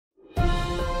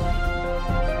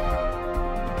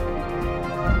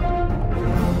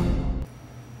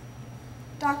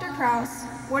Kraus,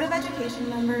 Board of Education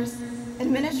members,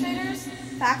 administrators,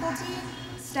 faculty,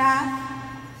 staff,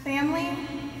 family,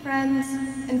 friends,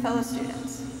 and fellow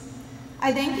students.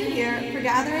 I thank you here for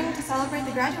gathering to celebrate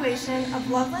the graduation of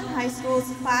Loveland High School's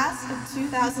class of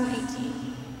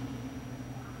 2018.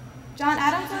 John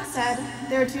Adams once said,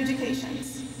 there are two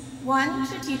educations. One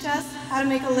should teach us how to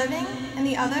make a living, and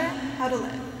the other, how to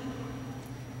live.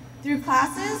 Through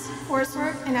classes,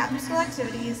 coursework, and after-school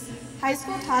activities, high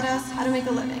school taught us how to make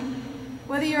a living.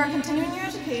 Whether you are continuing your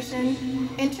education,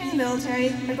 entering the military,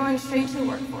 or going straight to the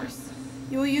workforce,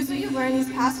 you will use what you've learned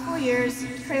these past 4 years to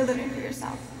create a living for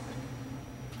yourself.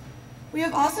 We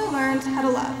have also learned how to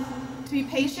love, to be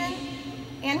patient,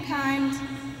 and kind,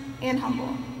 and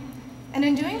humble. And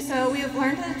in doing so, we have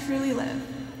learned how to truly live.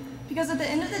 Because at the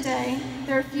end of the day,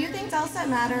 there are few things else that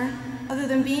matter other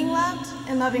than being loved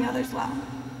and loving others well.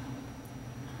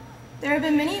 There have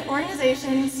been many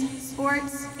organizations,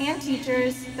 sports, and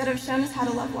teachers that have shown us how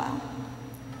to love well.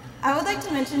 I would like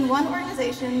to mention one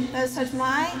organization that has touched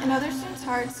my and other students'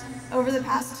 hearts over the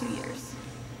past 2 years.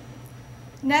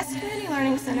 Nest Community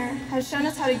Learning Center has shown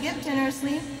us how to give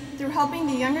generously through helping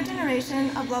the younger generation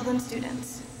of Loveland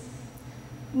students.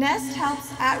 Nest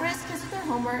helps at-risk kids with their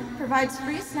homework, provides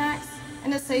free snacks,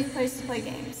 and a safe place to play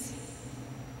games.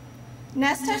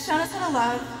 Nest has shown us how to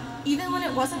love even when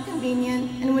it wasn't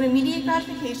convenient and when immediate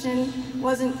gratification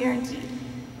wasn't guaranteed.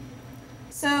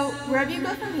 So, wherever you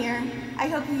go from here, I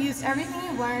hope you use everything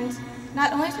you've learned,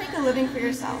 not only to make a living for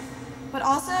yourself, but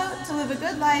also to live a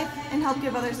good life and help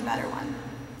give others a better one.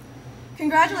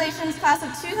 Congratulations, class of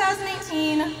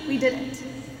 2018, we did it.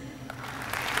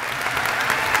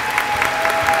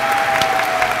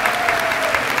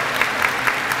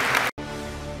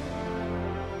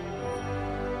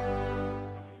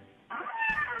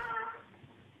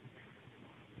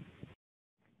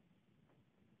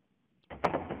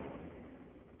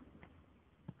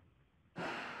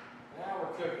 Now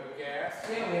we're cooking with gas.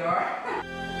 Here we are.